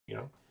you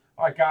know.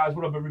 All right, guys,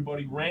 what up,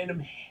 everybody?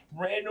 Random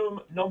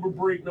number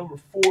break number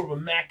 4 of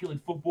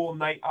Immaculate Football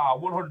Night.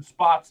 100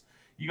 spots.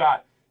 You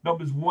got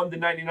numbers 1 to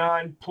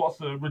 99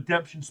 plus a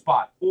redemption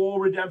spot. All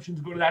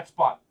redemptions go to that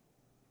spot.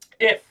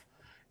 If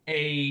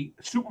a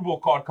Super Bowl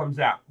card comes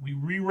out, we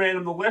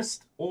re-random the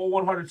list, all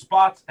 100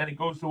 spots, and it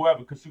goes to whoever,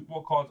 because Super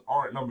Bowl cards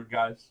aren't numbered,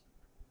 guys.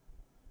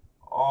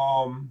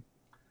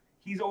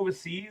 He's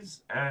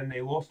overseas, and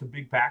they lost a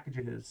big package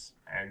of his,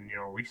 and, you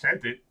know, we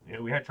sent it. You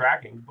know, we had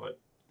tracking, but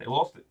they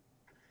lost it,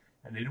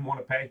 and they didn't want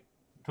to pay.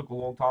 It took a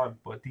long time,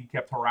 but he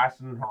kept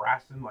harassing,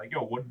 like,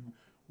 yo,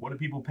 what do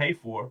people pay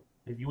for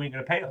if you ain't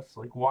going to pay us?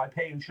 Like, why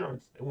pay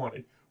insurance? They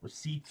wanted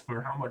receipts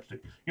for how much to,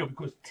 you know,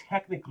 because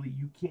technically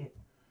you can't.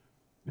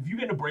 If you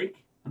get a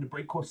break, and the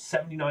break costs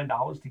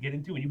 $79 to get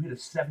into, and you hit a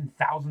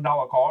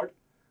 $7,000 card,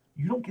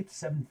 you don't get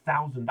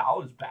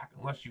 $7,000 back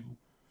unless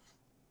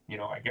you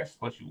know, I guess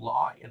unless you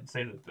lie and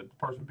say that the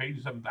person paid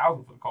you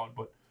 $7,000 for the card,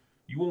 but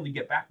you only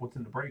get back what's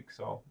in the break.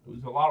 So it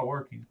was a lot of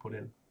work he's put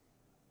in.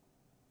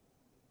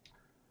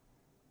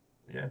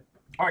 Yeah.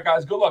 All right,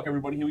 guys. Good luck,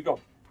 everybody. Here we go.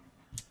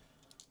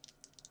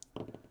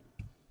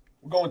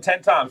 We're going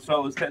 10 times,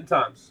 fellas. 10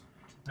 times.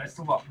 Best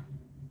of luck.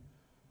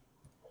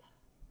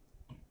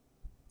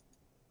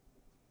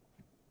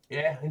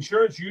 Yeah,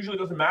 insurance usually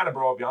doesn't matter,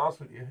 bro. I'll be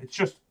honest with you. It's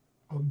just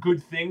a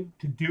good thing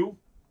to do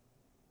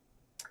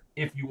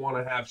if you want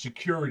to have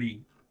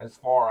security as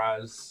far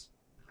as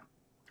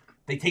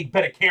they take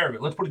better care of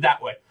it. Let's put it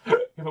that way.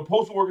 If a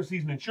postal worker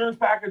sees an insurance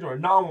package or a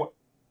non,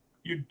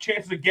 your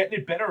chances of getting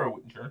it better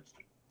with insurance.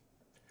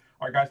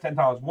 All right, guys, 10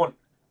 times. 1,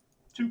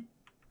 2,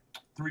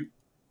 3,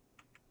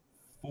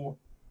 4,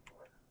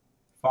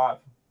 5,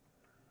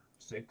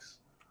 6,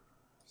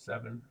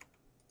 7,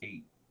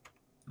 8,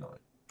 9,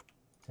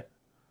 10.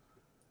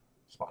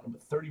 Spot number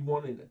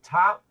 31 in the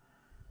top.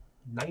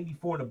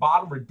 94 in the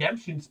bottom.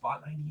 Redemption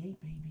spot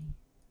 98, baby.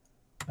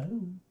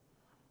 Boom.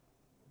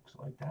 Looks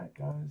like that,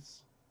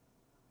 guys.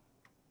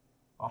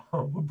 Oh,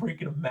 we're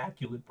breaking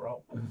Immaculate,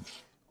 bro.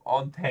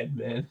 On 10,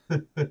 man.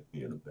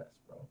 You're the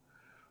best, bro.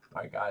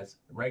 All right, guys.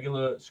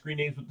 Regular screen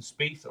names with the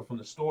space are from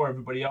the store.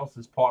 Everybody else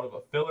is part of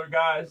a filler,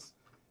 guys.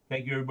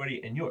 Thank you,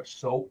 everybody. And you are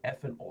so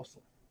effing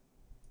awesome.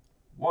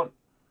 1,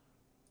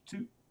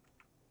 2,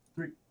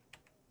 3,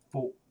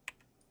 4,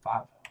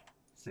 5,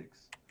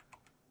 6,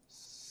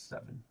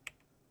 7,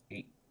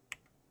 8,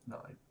 9,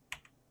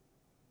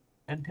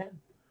 and 10.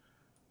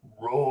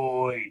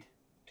 Royd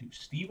to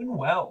Stephen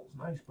Wells.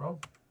 Nice, bro.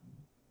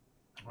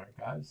 All right,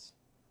 guys.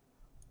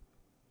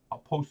 I'll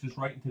post this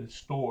right into the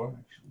store.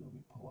 Actually, let me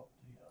pull up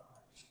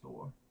the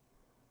store.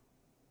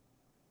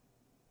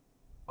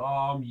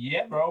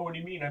 Yeah, bro. What do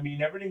you mean? I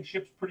mean, everything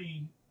ships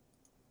pretty.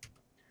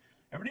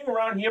 Everything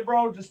around here,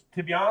 bro. Just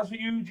to be honest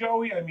with you,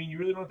 Joey. I mean, you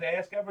really don't have to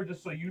ask ever.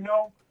 Just so you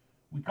know,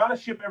 we kind of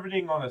ship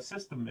everything on a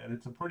system, man.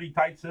 It's a pretty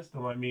tight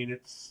system. I mean,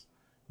 it's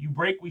you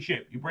break, we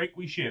ship. You break,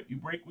 we ship. You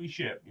break, we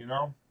ship. You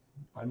know.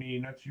 I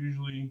mean, that's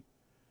usually.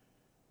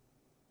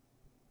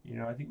 You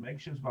know, I think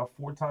Meg ships about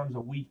 4 times a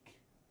week.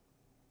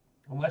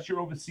 Unless you're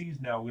overseas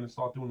now, we're going to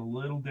start doing a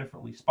little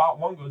differently. Spot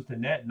 1 goes to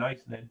Ned.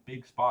 Nice, Ned.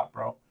 Big spot,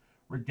 bro.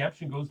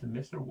 Redemption goes to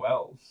Mr.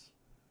 Wells.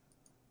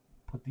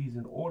 Put these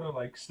in order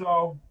like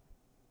so.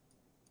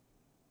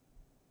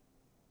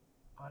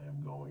 I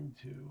am going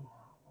to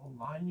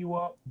line you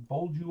up,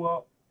 bold you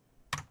up,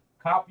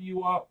 copy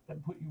you up,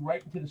 and put you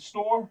right into the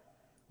store.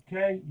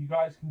 Okay? You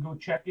guys can go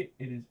check it.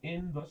 It is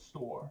in the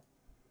store.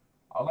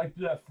 I like to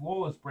do that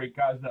flawless break,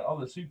 guys. That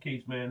other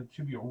suitcase, man, it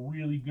should be a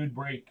really good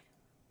break.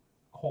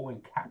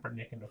 Colin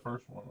Kaepernick in the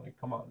first one. Like,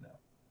 come on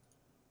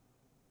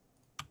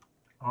now.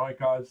 All right,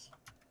 guys.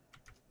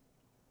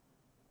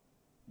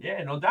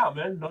 Yeah, no doubt,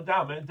 man. No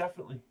doubt, man.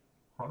 Definitely.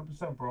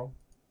 100%, bro.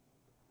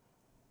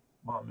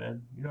 Come on,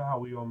 man. You know how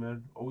we are,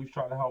 man. Always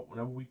try to help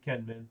whenever we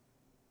can, man.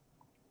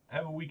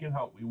 Whenever we can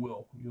help, we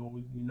will.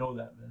 You know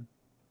that, man.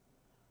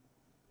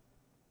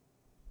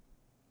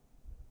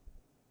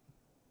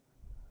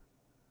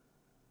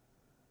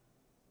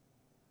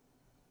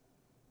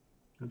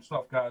 Good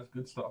stuff, guys.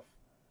 Good stuff.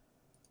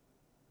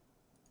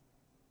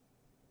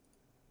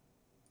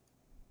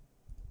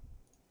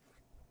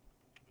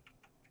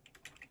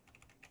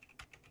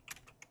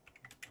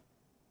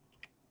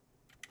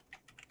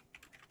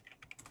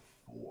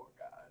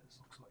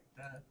 Looks like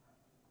that.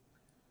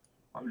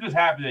 I'm just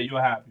happy that you're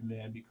happy,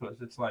 man,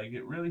 because it's like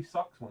it really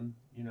sucks when,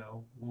 you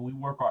know, when we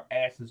work our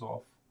asses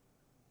off.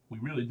 We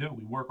really do.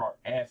 We work our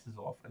asses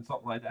off, and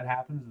something like that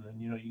happens, and then,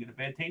 you know, you get a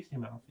bad taste in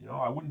your mouth. You know,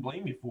 I wouldn't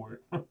blame you for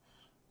it.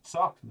 It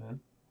sucks,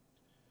 man.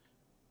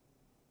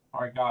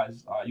 All right,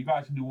 guys. You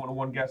guys can do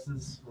one-on-one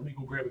guesses. Let me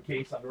go grab a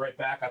case. I'll be right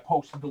back. I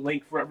posted the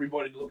link for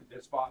everybody to look at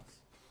their spots.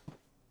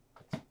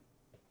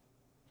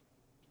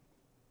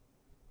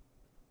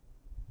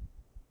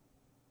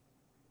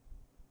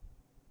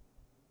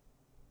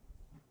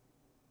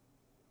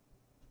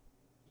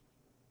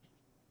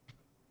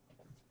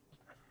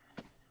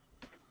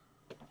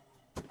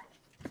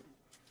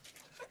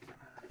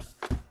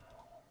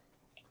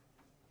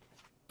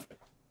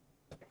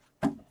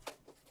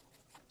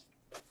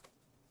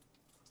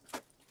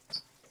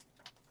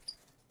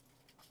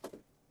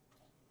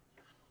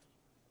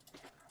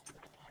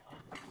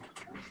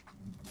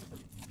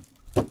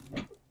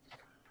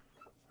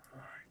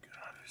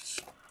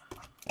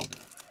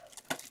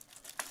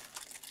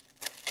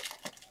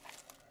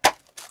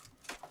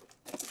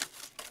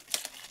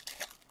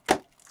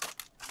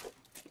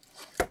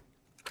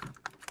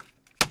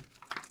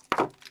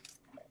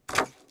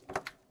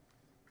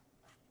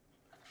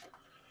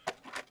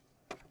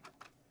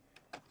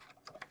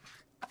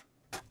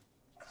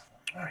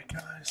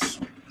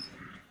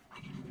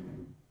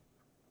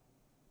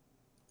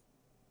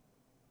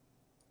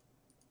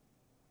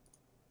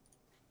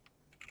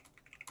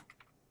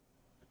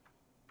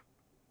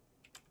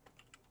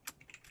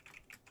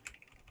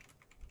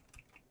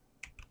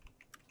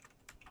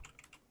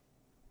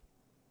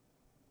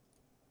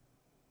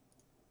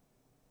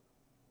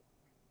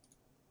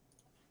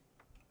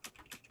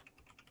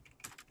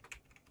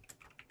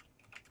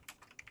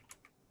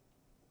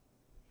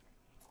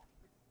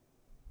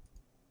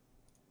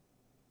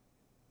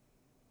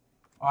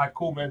 All right,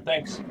 cool, man.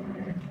 Thanks.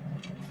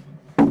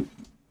 All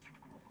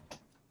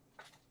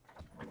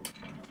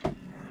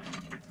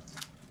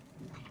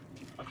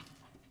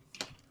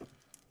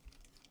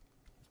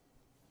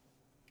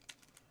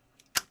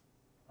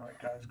right,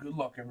 guys. Good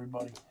luck,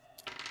 everybody.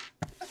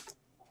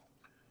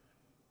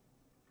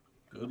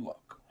 Good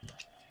luck.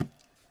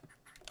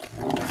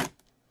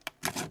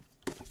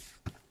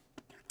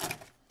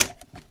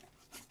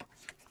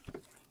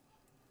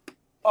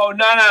 Oh,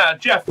 no,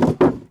 Jeff.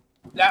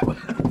 That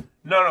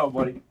no,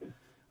 buddy.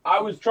 I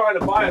was trying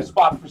to buy a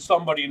spot for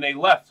somebody and they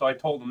left, so I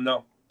told them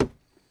no.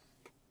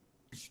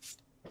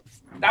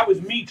 That was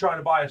me trying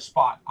to buy a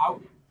spot. Oh,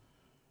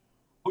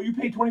 you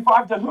paid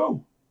 25 to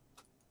who?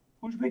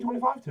 Who'd you pay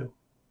 25 to?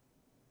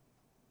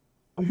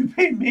 Oh, you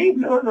paid me?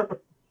 No.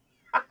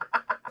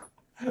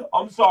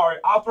 I'm sorry.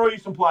 I'll throw you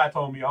some plats,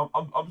 homie.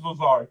 I'm so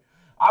sorry.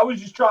 I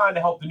was just trying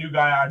to help the new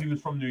guy out. He was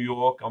from New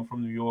York. I'm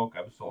from New York. I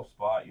have a soft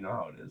spot. You know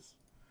how it is.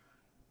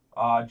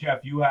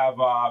 Jeff, you have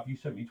if you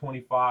sent me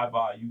 25,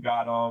 you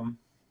got I'll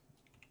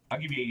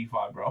give you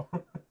 85, bro.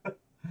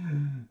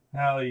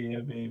 Hell yeah,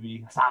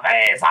 baby.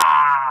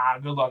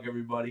 Cerveza! Good luck,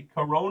 everybody.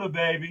 Corona,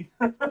 baby.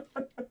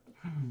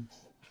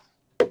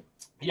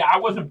 Yeah, I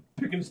wasn't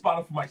picking the spot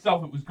up for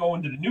myself. It was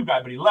going to the new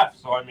guy, but he left.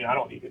 So, I mean, I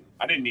don't need it.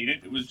 I didn't need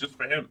it. It was just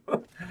for him. All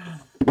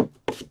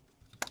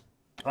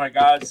right,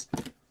 guys.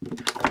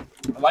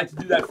 I'd like to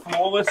do that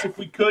flawless if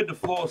we could, the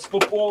flawless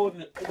football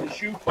in the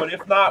shoot. But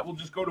if not, we'll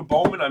just go to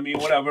Bowman. I mean,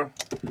 whatever.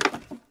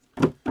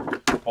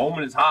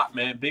 Bowman is hot,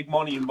 man. Big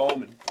money in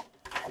Bowman.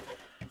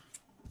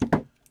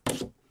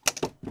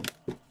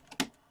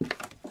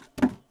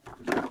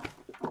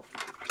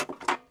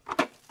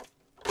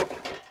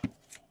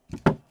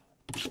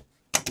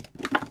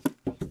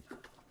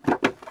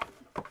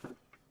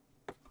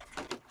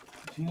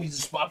 He needs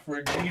a spot for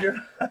a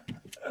Jeter.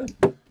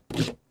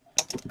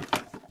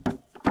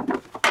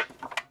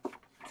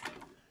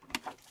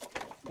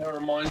 That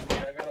reminds me,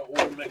 I gotta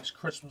order Meg's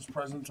Christmas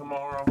present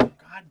tomorrow.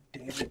 God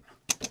damn it.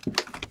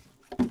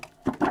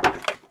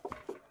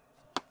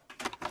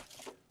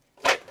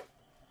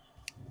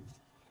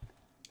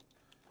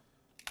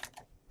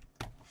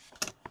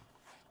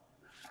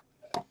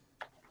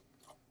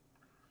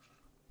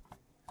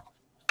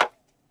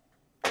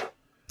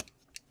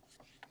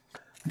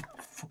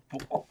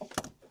 Football.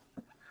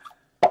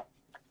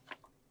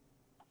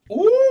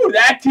 Ooh,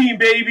 that team,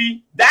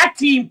 baby. That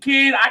team,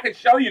 kid. I can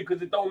show you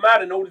because it don't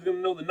matter. Nobody's going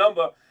to know the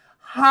number.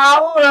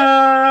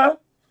 Holla.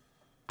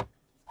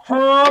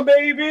 Huh,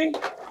 baby?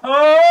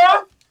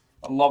 Huh?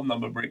 I love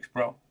number breaks,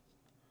 bro.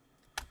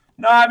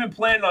 No, I've been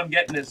planning on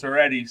getting this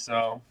already,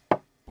 so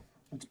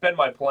it's been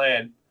my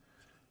plan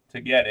to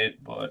get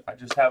it, but I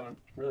just haven't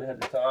really had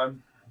the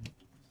time.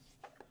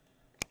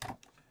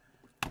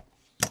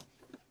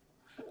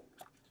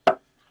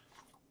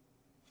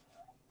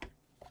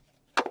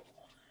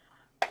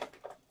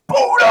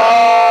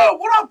 Buddha!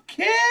 What up,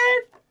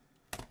 kid?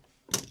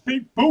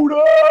 Big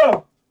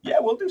Buddha! Yeah,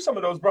 we'll do some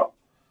of those, bro.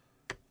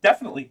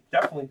 Definitely.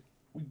 Matter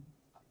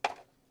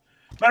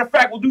of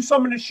fact, we'll do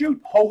some in the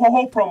shoot. Ho, ho,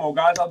 ho promo,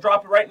 guys. I'll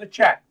drop it right in the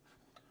chat.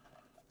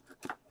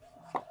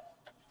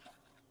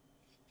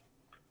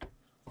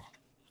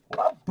 What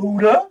up,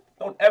 Buddha?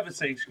 Don't ever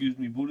say excuse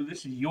me, Buddha.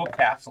 This is your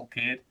castle,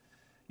 kid.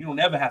 You don't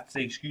ever have to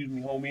say excuse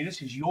me, homie.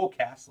 This is your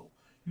castle.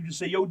 You just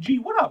say, yo, G,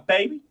 what up,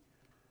 baby?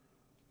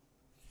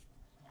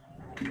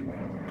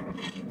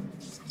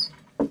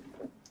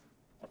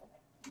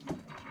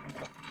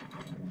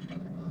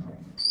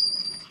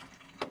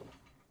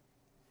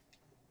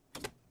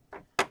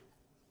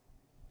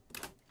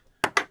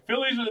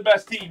 Phillies are the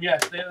best team,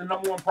 yes. They're the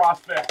 #1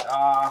 prospect.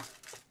 I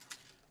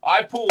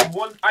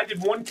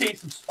did one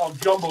case of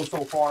jumbo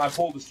so far, and I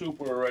pulled a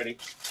super already.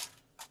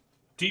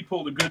 D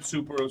pulled a good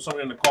super of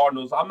something in the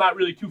Cardinals. I'm not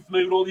really too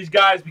familiar with all these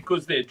guys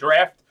because they're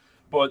draft,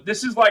 but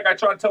this is like, I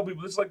try to tell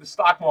people, this is like the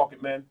stock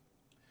market, man.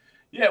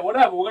 Yeah,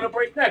 whatever. We're going to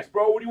break next,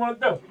 bro. What do you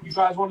want to do? You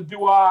guys want to do,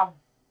 why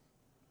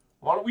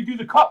don't we do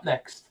the cup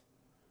next?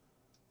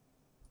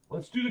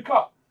 Let's do the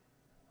cup.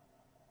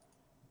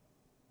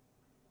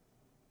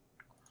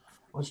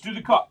 Let's do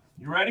the cup.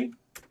 You ready?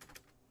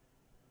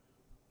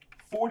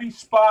 40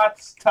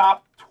 spots,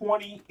 top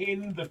 20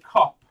 in the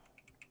cup.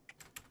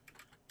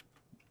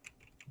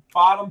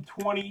 Bottom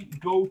 20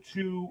 go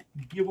to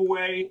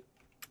giveaway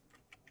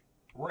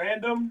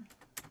random.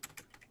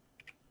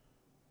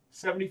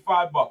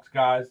 75 bucks,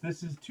 guys.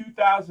 This is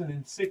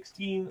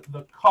 2016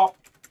 The Cup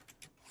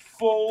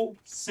full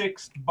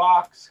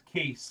 6-box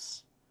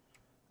case.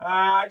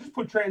 I just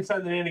put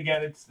Transcendent in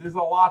again. There's a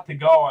lot to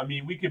go. I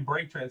mean, we could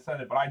break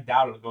Transcendent, but I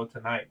doubt it'll go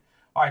tonight.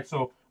 All right,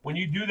 so when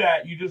you do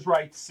that, you just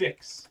write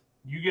 6.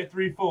 You get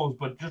 3 fulls,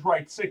 but just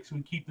write 6.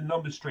 We keep the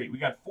numbers straight. We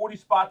got 40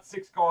 spots,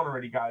 6 gone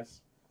already,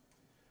 guys.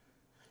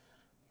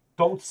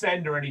 Don't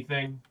send or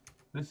anything.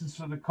 This is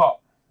for the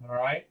cup, all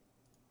right?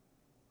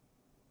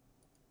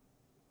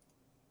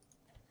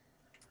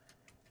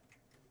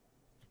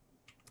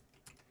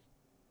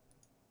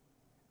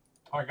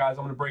 All right, guys,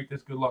 I'm going to break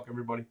this. Good luck,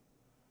 everybody.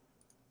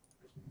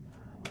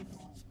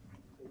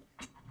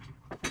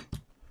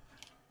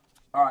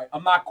 All right,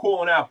 I'm not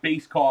calling out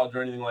base cards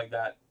or anything like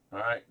that. All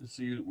right,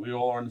 so we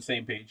all are on the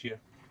same page here.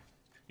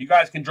 You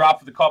guys can drop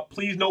for the cup.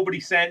 Please, nobody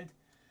send.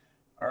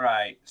 All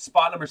right,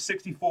 spot number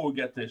 64 will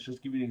get this.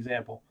 Just give you an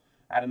example.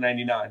 Out of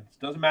 99. It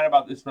doesn't matter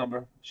about this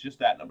number. It's just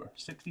that number.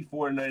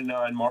 64 to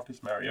 99,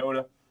 Marcus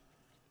Mariota.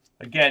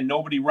 Again,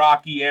 nobody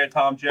Rocky, Air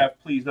Tom, Jeff.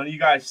 Please, none of you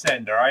guys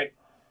send, all right?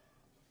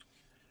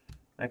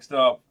 Next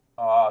up,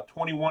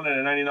 21 out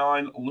of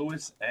 99,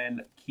 Lewis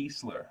and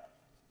Kiesler.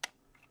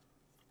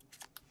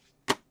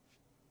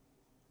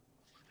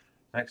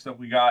 Next up,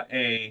 we got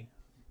a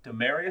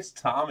Demaryius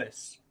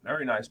Thomas.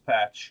 Very nice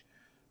patch.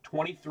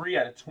 23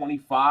 out of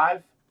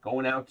 25,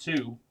 going out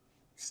to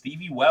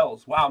Stevie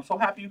Wells. Wow, I'm so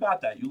happy you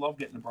got that. You love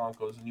getting the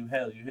Broncos, and you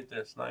hit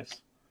this.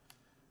 Nice.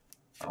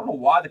 I don't know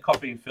why the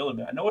cup ain't filling,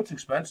 man. I know it's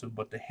expensive,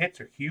 but the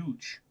hits are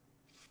huge.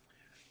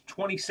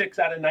 26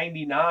 out of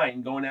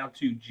 99, going out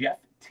to Jeff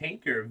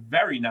Taker.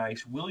 Very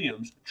nice.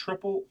 Williams,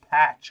 triple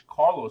patch.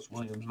 Carlos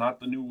Williams, not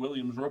the new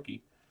Williams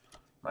rookie.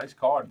 Nice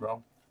card,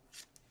 bro.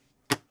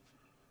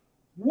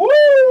 Woo!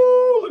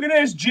 Look at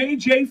this.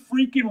 J.J.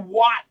 freaking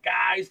Watt,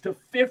 guys, to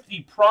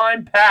 50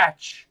 prime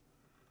patch.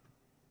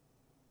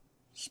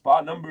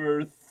 Spot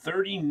number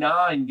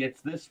 39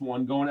 gets this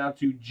one, going out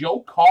to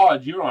Joe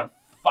Cards. You're on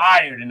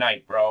fire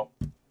tonight, bro.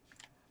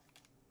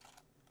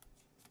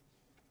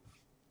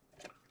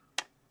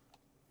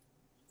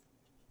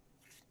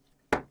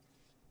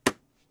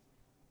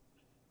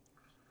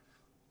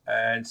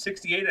 And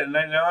 68 out of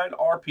 99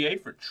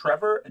 RPA for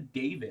Trevor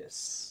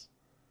Davis.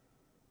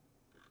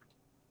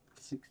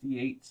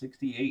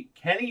 68.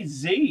 Kenny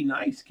Z.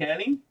 Nice,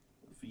 Kenny.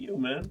 Good for you,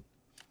 man.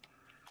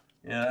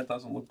 Yeah, that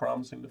doesn't look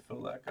promising to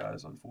fill that,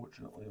 guys,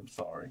 unfortunately. I'm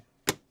sorry.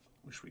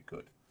 Wish we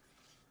could.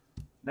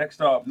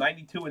 Next up,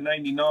 92 and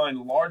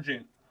 99,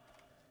 Largent.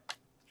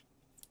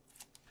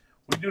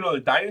 We do know the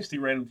Dynasty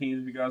random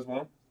teams if you guys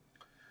want.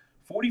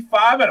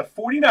 45 out of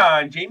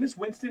 49, Jameis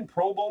Winston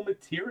Pro Bowl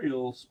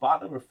material.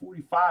 Spot number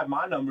 45,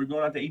 my number,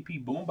 going out to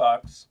AP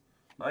Boombox.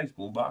 Nice,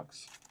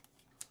 Boombox.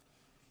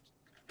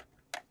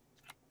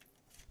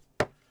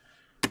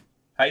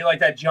 How you like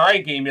that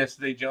Giant game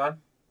yesterday, John?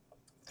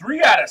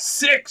 3 out of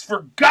 6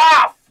 for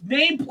Goff.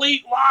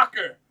 Nameplate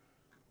locker.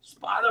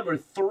 Spot number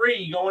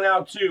 3 going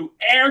out to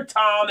Air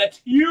Tom. That's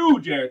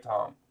huge, Air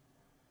Tom.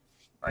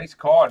 Nice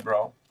card,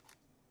 bro.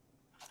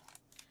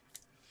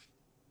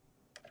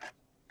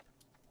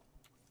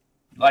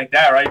 Like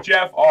that, right,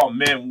 Jeff? Oh,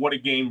 man, what a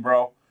game,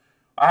 bro.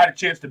 I had a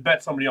chance to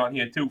bet somebody on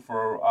here, too,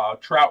 for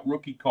Trout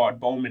rookie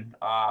card, Bowman.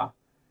 And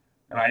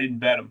I didn't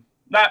bet him.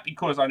 Not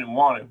because I didn't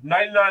want to.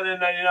 99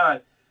 and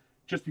 99.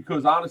 Just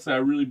because, honestly, I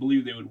really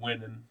believe they would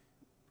win. And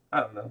I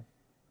don't know.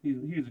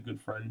 He's a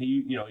good friend.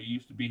 He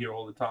used to be here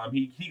all the time.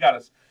 He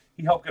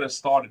helped get us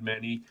started,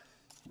 man. He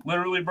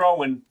literally,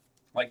 bro, in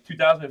like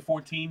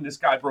 2014, this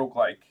guy broke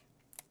like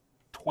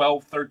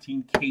 12,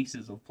 13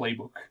 cases of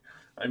playbook.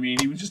 I mean,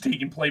 he was just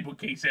taking playbook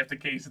case after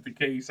case after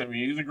case. I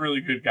mean, he's a really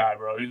good guy,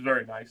 bro. He's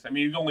very nice. I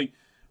mean, he's only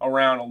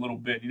around a little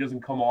bit. He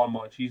doesn't come on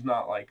much. He's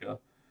not like he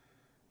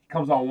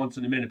comes on once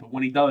in a minute, but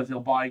when he does, he'll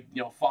buy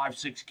 5,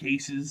 6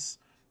 cases.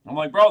 I'm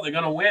like, bro, they're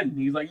gonna win.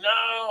 He's like,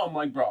 no. I'm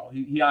like, bro.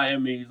 He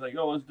IM me. He's like,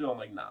 oh, let's do it. I'm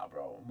like, nah,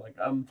 bro. I'm like,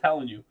 I'm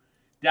telling you,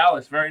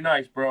 Dallas, very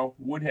nice, bro.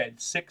 Woodhead,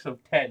 6 of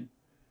 10.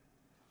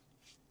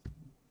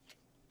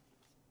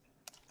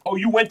 Oh,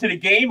 you went to the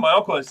game? My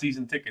uncle has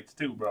season tickets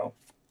too, bro.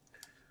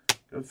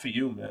 Good for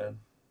you, man.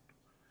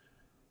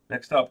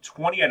 Next up,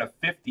 20 out of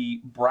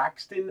 50,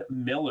 Braxton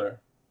Miller.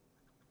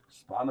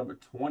 Spot number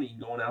 20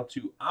 going out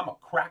to I'm a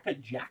Cracker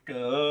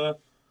Jacka.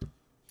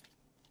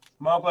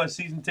 My uncle has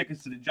season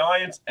tickets to the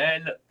Giants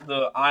and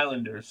the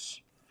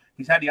Islanders.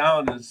 He's had the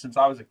Islanders since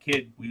I was a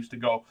kid. I used to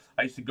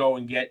go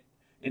and get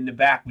in the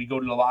back. We go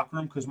to the locker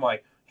room because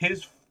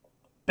his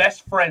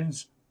best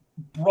friend's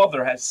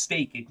brother has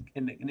stake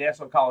in the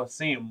Nassau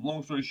Coliseum.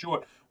 Long story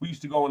short, we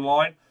used to go in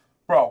line.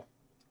 Bro,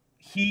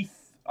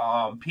 Heath,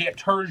 Pierre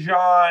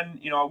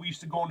Turgeon, we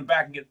used to go in the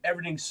back and get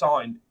everything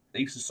signed.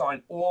 They used to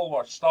sign all of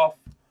our stuff.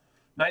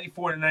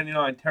 94 to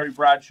 99, Terry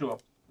Bradshaw.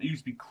 It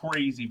used to be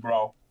crazy,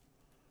 bro.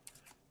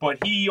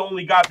 But he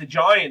only got the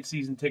Giants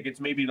season tickets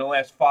maybe in the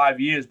last 5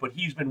 years, but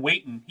he's been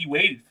waiting. He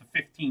waited for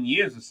 15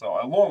 years or so.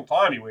 A long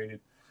time he waited.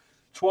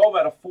 12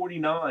 out of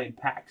 49,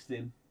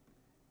 Paxton.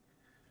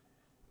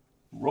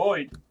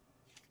 Royd.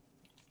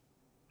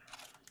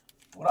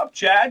 What up,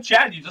 Chad?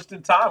 Chad, you're just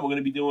in time. We're going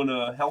to be doing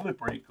a helmet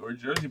break or a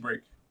jersey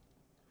break.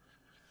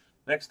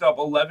 Next up,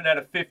 11 out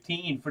of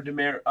 15 for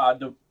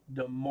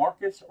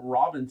DeMarcus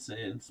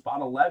Robinson.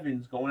 Spot 11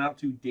 is going out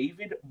to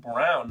David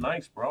Brown.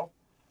 Nice, bro.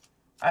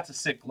 That's a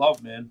sick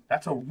glove, man.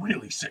 That's a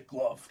really sick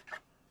glove.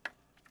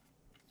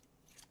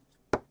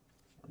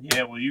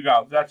 Yeah, well,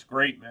 that's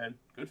great, man.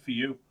 Good for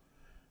you.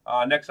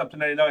 Next up to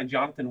 99,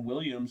 Jonathan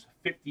Williams,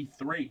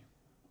 53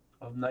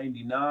 of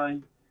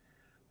 99.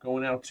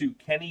 Going out to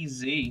Kenny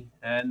Z.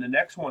 And the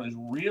next one is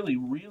really,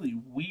 really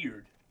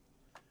weird.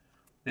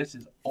 This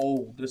is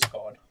old, this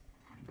card.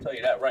 I'll tell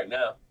you that right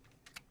now.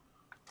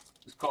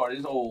 This card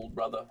is old,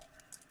 brother.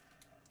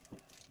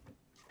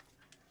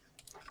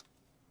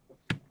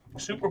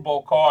 Super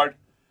Bowl card.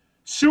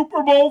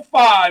 Super Bowl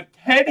 5,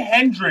 Ted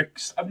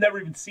Hendricks. I've never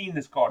even seen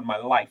this card in my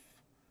life.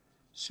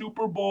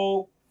 Super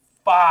Bowl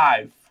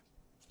 5.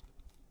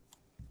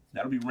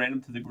 That'll be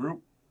random to the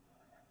group.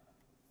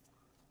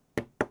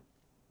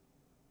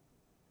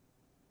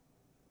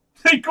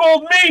 They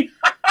called me.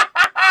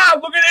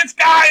 Look at this,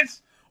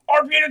 guys.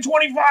 RP to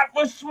 25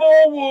 for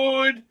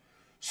Smallwood.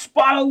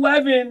 Spot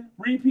 11.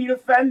 Repeat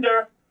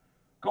offender.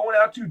 Going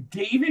out to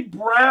David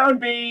Brown,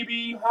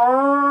 baby.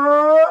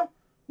 Huh?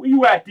 Where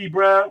you at, D.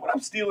 Brown? What,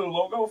 I'm stealing a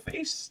logo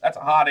face? That's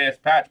a hot-ass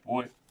patch,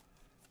 boy.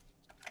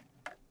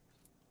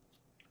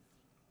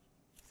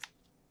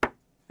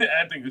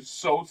 That thing is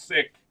so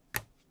sick.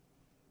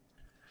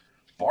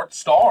 Bart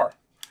Starr.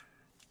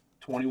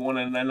 21,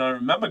 and then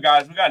remember,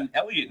 guys, we got an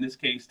Elliott in this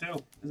case, too.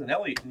 There's an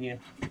Elliott in here.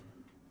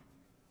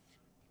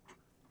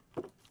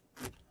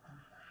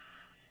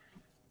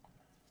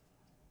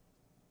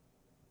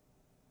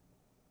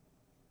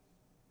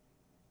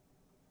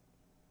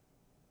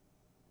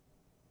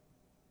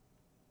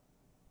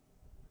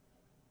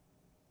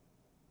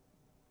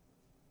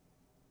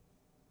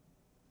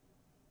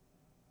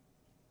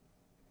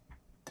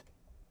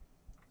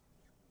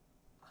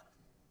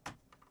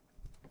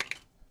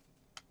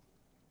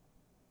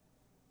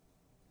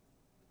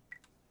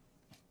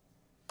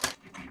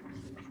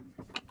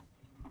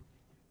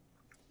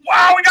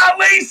 Wow, we got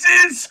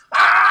laces!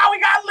 Ah, we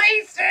got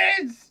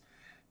laces!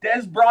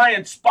 Des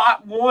Bryant,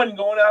 spot 1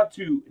 going out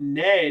to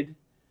Ned.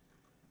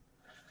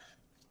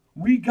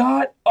 We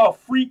got a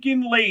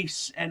freaking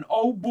lace, and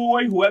oh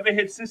boy, whoever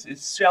hits this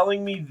is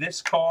selling me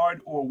this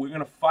card, or we're going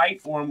to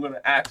fight, or I'm going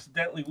to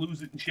accidentally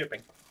lose it in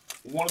shipping.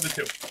 One of the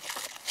two.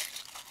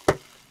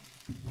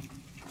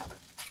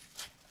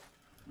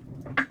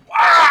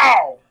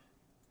 Wow!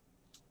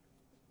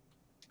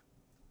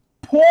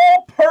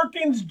 Paul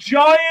Perkins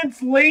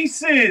Giants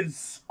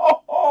laces.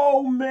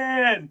 Oh,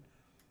 man.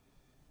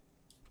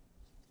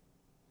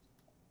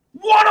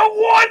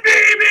 101,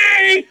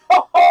 baby!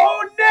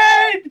 Oh,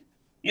 Ned!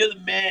 You're the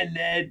man,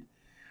 Ned.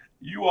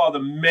 You are the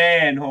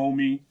man,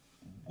 homie.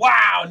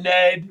 Wow,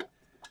 Ned.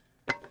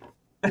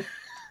 That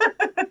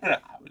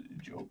was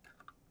a joke.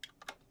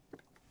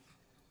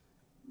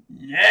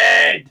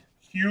 Ned.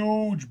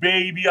 Huge,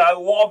 baby. I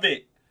love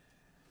it.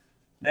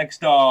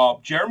 Next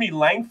up, Jeremy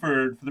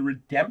Langford for the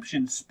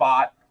redemption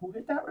spot. Who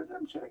hit that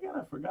redemption again?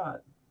 I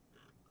forgot.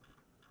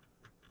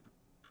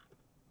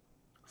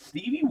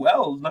 Stevie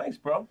Wells. Nice,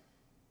 bro.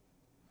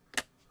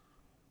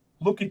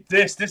 Look at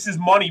this. This is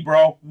money,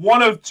 bro.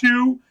 1 of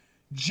 2.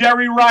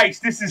 Jerry Rice.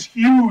 This is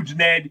huge,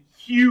 Ned.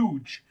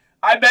 Huge.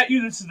 I bet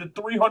you this is a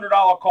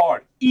 $300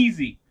 card.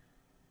 Easy.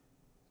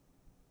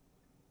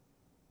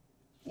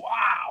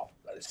 Wow.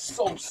 That is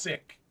so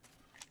sick.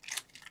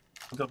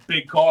 That's a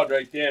big card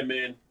right there,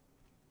 man.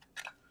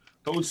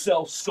 Those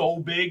sell so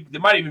big. They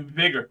might even be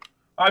bigger.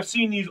 I've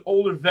seen these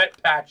older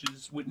vet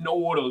patches with no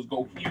autos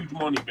go huge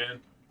money, man.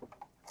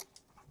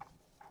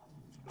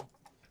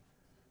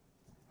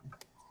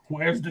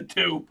 Where's the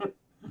 2?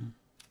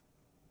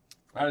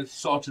 That is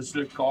such a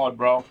sick card,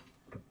 bro.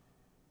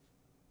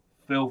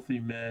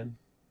 Filthy, man.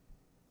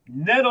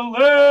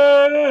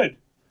 Netherland!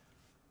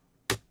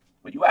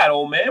 Where you at,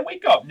 old man?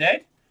 Wake up,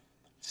 Ned.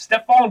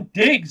 Stephon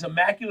Diggs,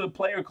 Immaculate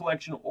Player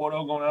Collection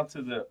auto going out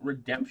to the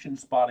redemption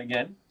spot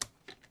again.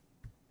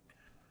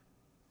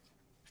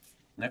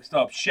 Next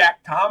up, Shaq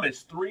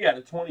Thomas, 3 out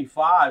of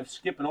 25.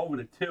 Skipping over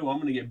to 2. I'm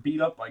going to get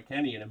beat up by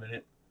Kenny in a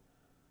minute.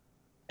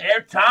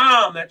 Air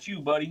Tom, that's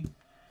you, buddy.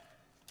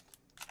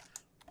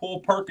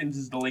 Paul Perkins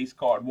is the lace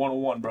card,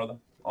 101, brother,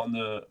 on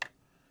the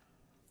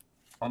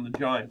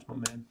Giants, my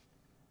man.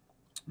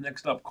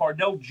 Next up,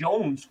 Cardell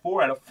Jones,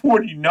 4 out of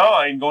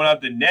 49, going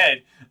out to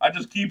Ned. I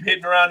just keep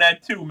hitting around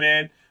that too,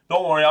 man.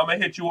 Don't worry, I'm going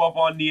to hit you up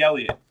on the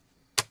Elliott.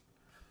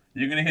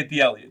 You're going to hit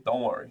the Elliott,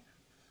 don't worry.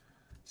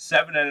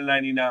 7 out of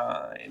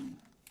 99.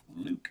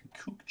 Luke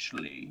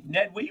Kuechly.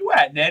 Ned, where you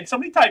at, Ned?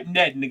 Somebody type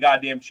Ned in the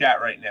goddamn chat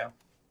right now.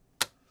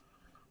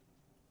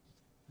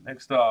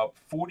 Next up,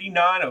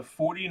 49 of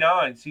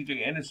 49.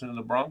 C.J. Anderson of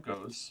the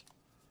Broncos.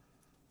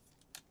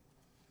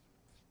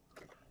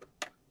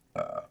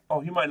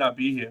 Oh, he might not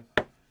be here.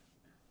 Let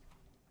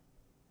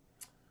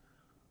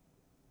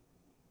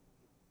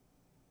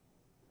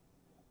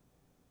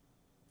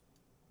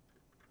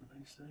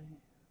me see.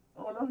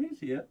 Oh, no,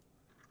 he's here.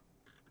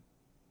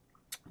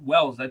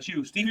 Wells, that's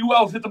you. Stevie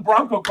Wells hit the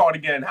Bronco card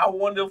again. How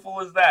wonderful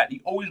is that?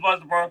 He always buys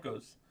the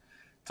Broncos.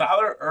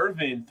 Tyler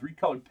Irvin,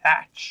 3-colored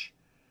patch.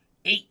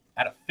 8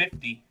 out of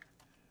 50.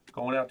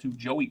 Going out to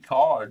Joey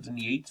Cards in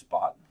the 8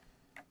 spot.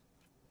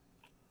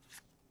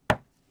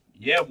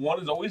 Yeah,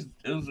 1 is always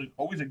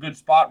a good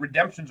spot.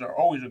 Redemptions are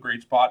always a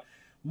great spot.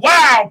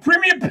 Wow!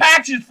 Premium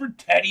patches for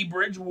Teddy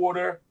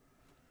Bridgewater.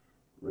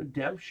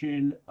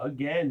 Redemption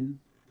again.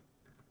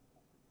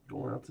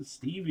 Going out to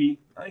Stevie.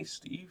 Nice,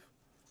 Steve.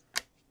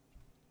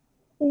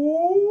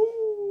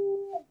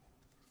 Ooh.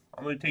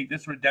 I'm going to take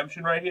this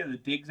redemption right here, the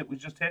Diggs that was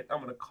just hit. I'm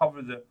going to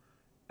cover the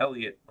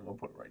Elliott. I'm going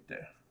to put it right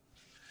there.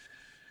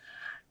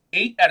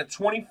 8 out of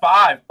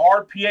 25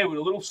 RPA with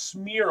a little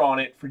smear on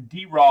it for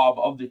D-Rob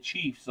of the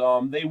Chiefs.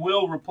 They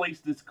will replace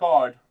this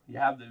card. You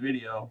have the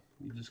video.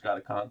 You just got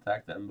to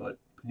contact them. But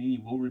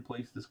Panini will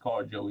replace this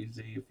card, Joey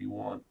Z, if you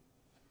want.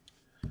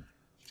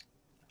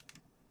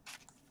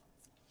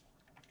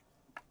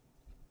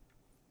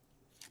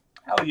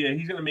 Hell yeah,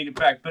 he's going to make it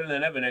back better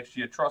than ever next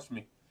year. Trust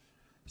me.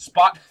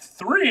 Spot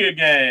 3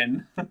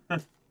 again.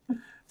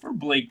 For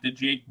Blake the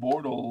Jake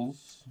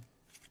Bortles.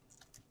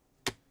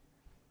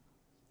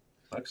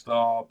 Next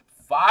up,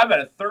 5 out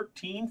of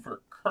 13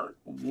 for Kurt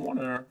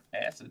Warner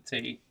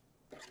acetate.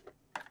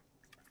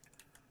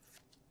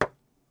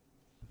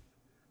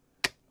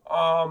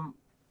 No,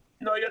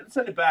 you have to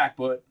send it back,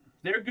 but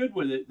they're good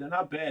with it. They're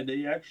not bad.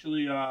 They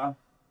actually, what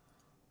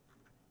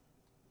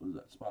is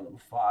that, spot number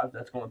 5?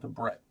 That's going to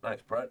Brett.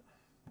 Nice, Brett.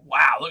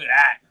 Wow, look at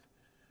that.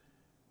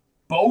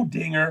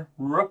 Bowdinger,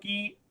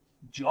 rookie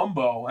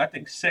jumbo. That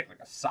thing's sick, like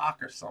a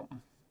sock or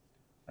something.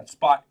 That's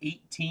spot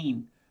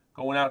 18.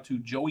 Going out to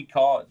Joey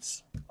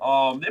Cards.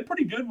 They're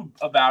pretty good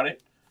about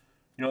it.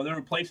 You know, they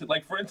replace it.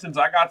 Like, for instance,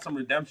 I got some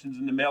redemptions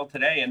in the mail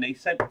today, and they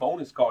sent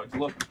bonus cards.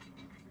 Look.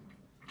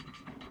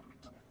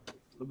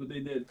 Look what they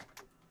did.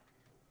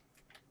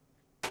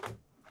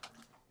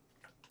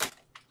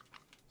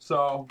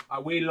 So,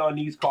 I waited on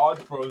these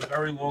cards for a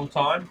very long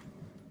time.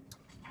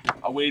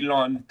 I waited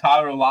on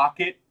Tyler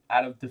Lockett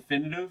out of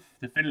Definitive.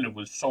 Definitive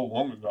was so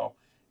long ago.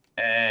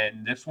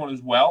 And this one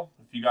as well,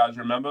 if you guys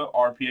remember,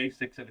 RPA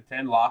 6 out of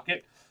 10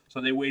 Lockett. So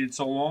they waited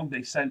so long,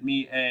 they sent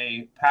me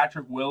a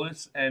Patrick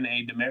Willis and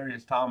a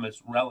Demaryius Thomas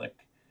relic.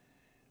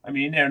 I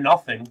mean, they're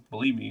nothing,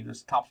 believe me.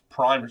 This Topps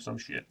Prime or some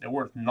shit. They're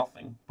worth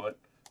nothing, but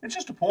it's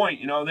just a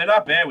point, you know. They're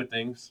not bad with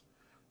things.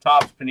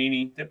 Topps,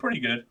 Panini, they're pretty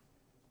good.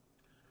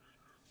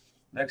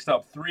 Next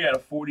up, 3 out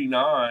of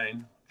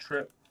 49,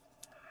 Trip.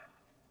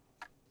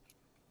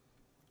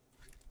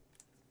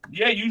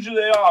 Yeah, usually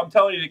they are. I'm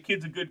telling you, the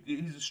kid's a good.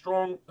 He's a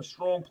strong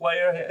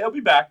player. He'll be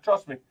back.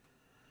 Trust me.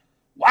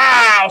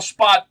 Wow,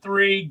 spot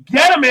 3.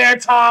 Get him there,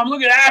 Tom.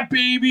 Look at that,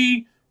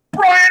 baby.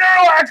 Brian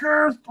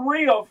Urlacher,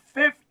 3 of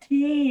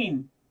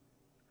 15.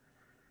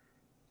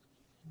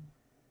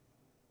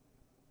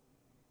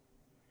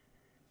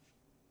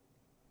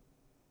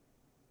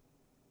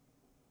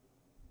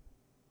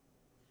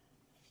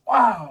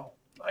 Wow,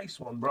 nice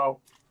one, bro.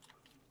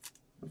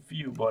 Good for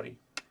you, buddy.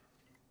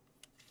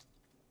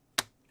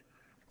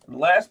 And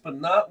last but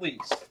not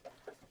least,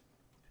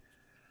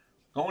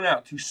 going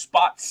out to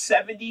spot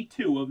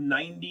 72 of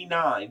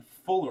 99,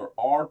 Fuller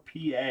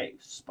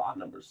RPA. Spot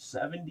number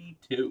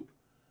 72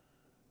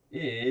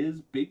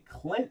 is Big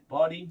Clint,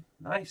 buddy.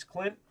 Nice,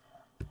 Clint.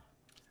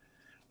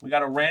 We got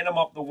to random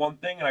up the one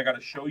thing, and I got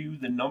to show you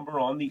the number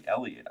on the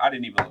Elliott. I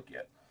didn't even look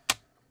yet.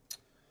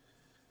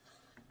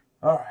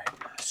 All right,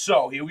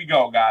 so here we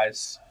go,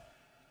 guys.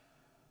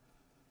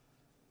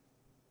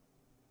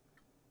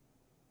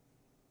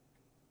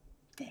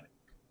 Damn it.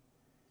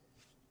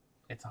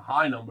 It's a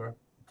high number, I'll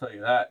tell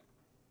you that.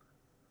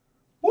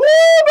 Woo,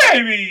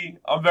 baby!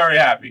 I'm very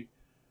happy.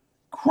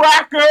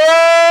 Cracker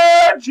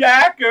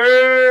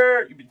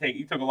Jacker!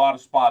 You took a lot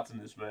of spots in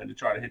this, man, to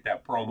try to hit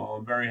that promo.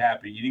 I'm very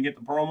happy. You didn't get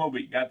the promo,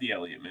 but you got the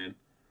Elliott, man.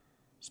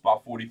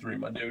 Spot 43,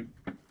 my dude.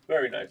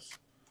 Very nice.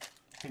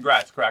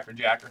 Congrats, Cracker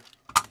Jacker.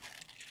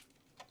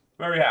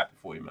 Very happy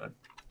for you, man.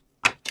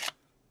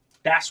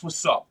 That's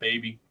what's up,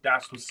 baby.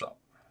 That's what's up.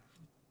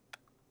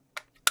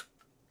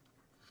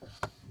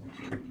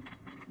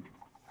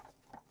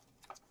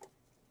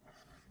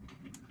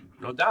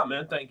 No doubt,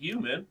 man. Thank you,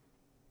 man.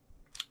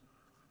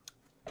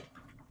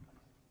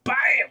 Bam!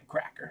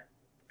 Cracker.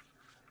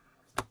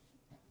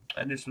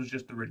 And this was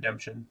just the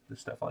redemption. The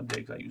Stephon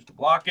Diggs I used to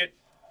block it.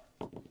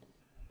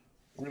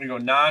 We're going to go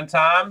 9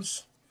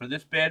 times for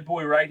this bad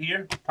boy right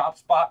here. Top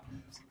spot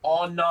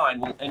on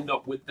 9. We'll end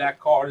up with that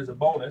card as a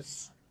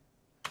bonus.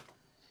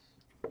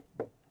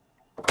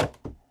 I'm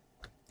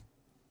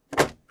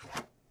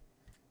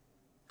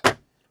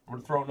going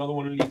to throw another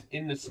one of these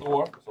in the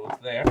store, so it's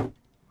there.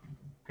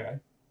 Okay.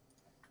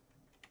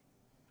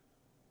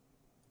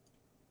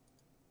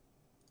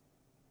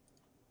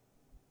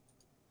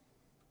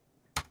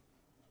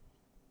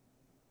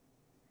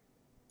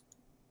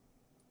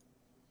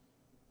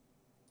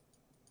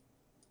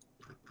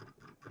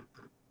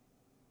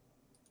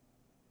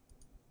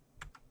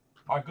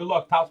 All right, good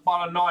luck. Top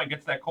spot on 9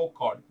 gets that Colt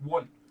card.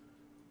 1,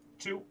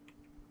 2,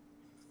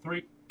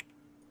 3,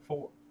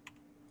 4,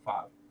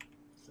 5,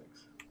 6,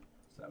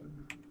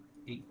 7,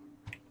 8.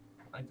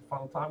 9th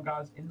final time,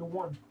 guys, in the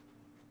 1.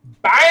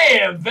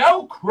 Bam!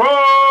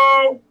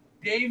 Velcro!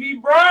 Davy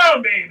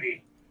Brown,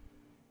 baby.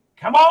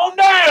 Come on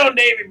down,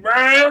 Davy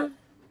Brown.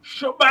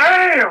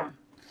 Shabam!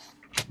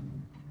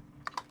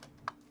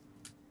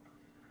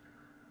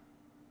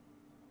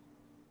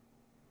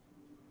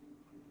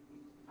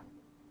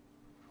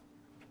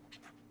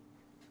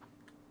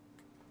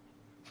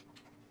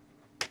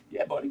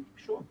 Yeah, buddy.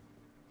 Sure.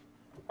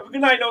 Have a good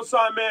night, no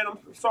sign, man.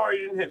 I'm sorry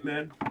you didn't hit,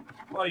 man.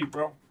 Love you,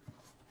 bro.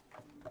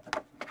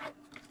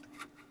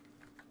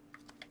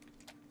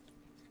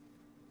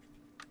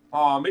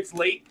 It's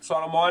late, so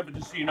I don't mind, but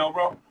just so you know,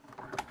 bro,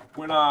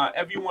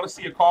 Whenever you want to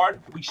see a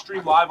card, we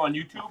stream live on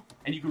YouTube,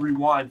 and you can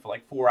rewind for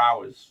like 4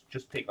 hours.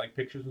 Just take like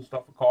pictures and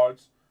stuff of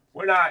cards.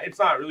 It's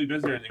not really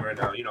busy or anything right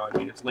now. You know, I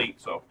mean, it's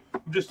late, so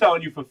I'm just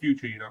telling you for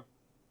future. You know.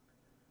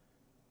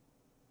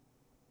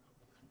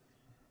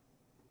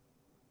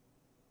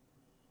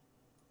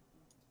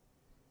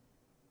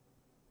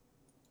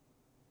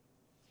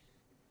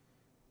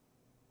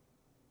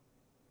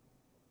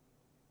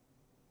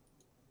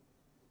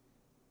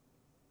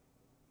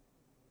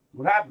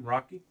 What happened,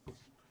 Rocky?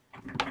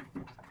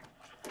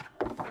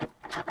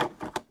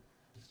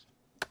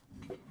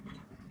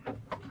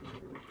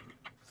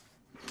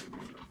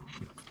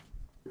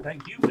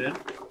 Thank you, man.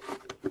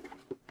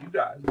 You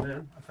guys,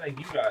 man. I thank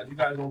you guys. You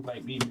guys don't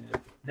thank me,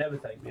 man. Never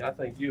thank me. I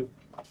thank you.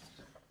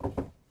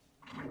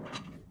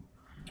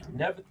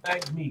 Never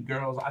thank me,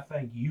 girls. I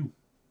thank you.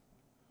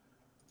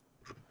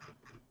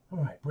 All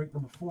right, break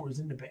number 4 is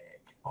in the bag.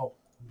 Oh,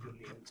 I'm going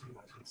to get it so you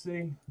guys can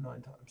see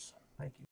 9 times. Thank you.